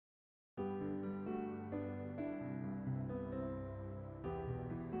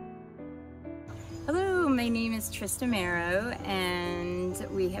my name is Trista Marro, and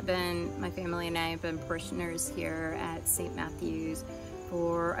my family and I have been parishioners here at St. Matthew's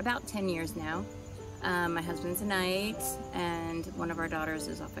for about 10 years now. My husband's a knight, and one of our daughters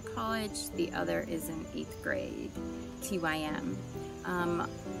is off at college. The other is in 8th grade, TYM.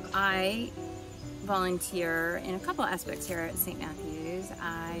 I volunteer in a couple aspects here at St. Matthew's.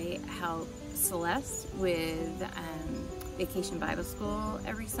 I help Celeste with Vacation Bible School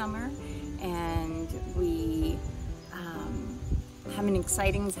every summer, and we have an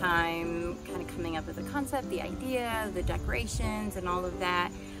exciting time kind of coming up with the concept, the idea, the decorations, and all of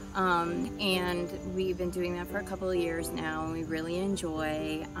that. And we've been doing that for a couple of years now, and we really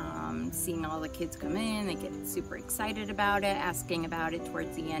enjoy seeing all the kids come in. They get super excited about it, asking about it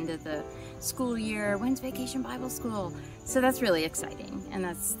towards the end of the school year. When's Vacation Bible School? So that's really exciting, and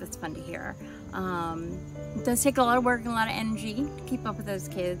that's fun to hear. It does take a lot of work and a lot of energy to keep up with those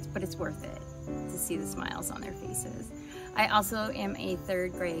kids, but it's worth it to see the smiles on their faces. I also am a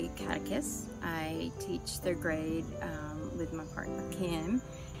 3rd grade catechist. I teach 3rd grade with my partner Kim.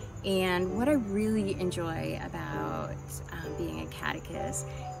 And what I really enjoy about being a catechist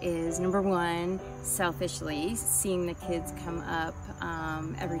is, number one, selfishly, seeing the kids come up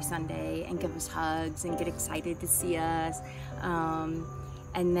every Sunday and give us hugs and get excited to see us.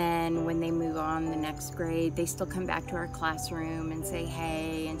 And then when they move on the next grade, they still come back to our classroom and say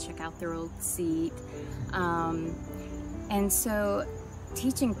hey and check out their old seat. And so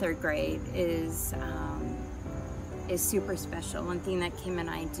teaching 3rd grade is super special. One thing that Kim and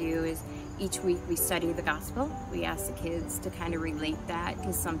I do is each week we study the gospel. We ask the kids to kind of relate that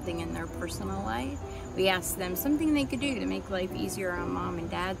to something in their personal life. We ask them something they could do to make life easier on mom and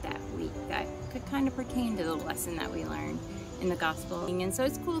dad that week that could kind of pertain to the lesson that we learned in the gospel. And so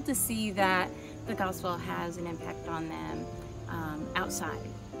it's cool to see that the gospel has an impact on them outside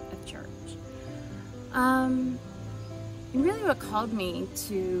of church. And really what called me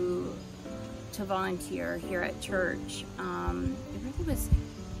to volunteer here at church, it really was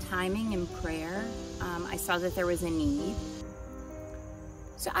timing and prayer. I saw that there was a need.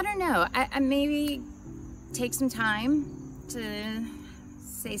 So I don't know, I maybe take some time to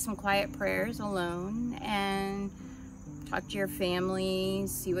say some quiet prayers alone and talk to your family,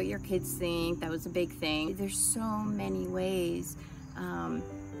 see what your kids think. That was a big thing. There's so many ways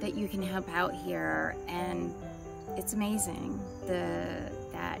that you can help out here, and it's amazing that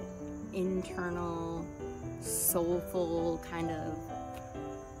internal, soulful kind of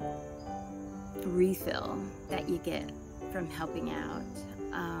refill that you get from helping out.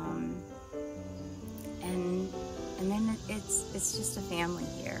 And then it's just a family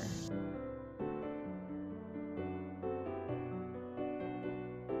here.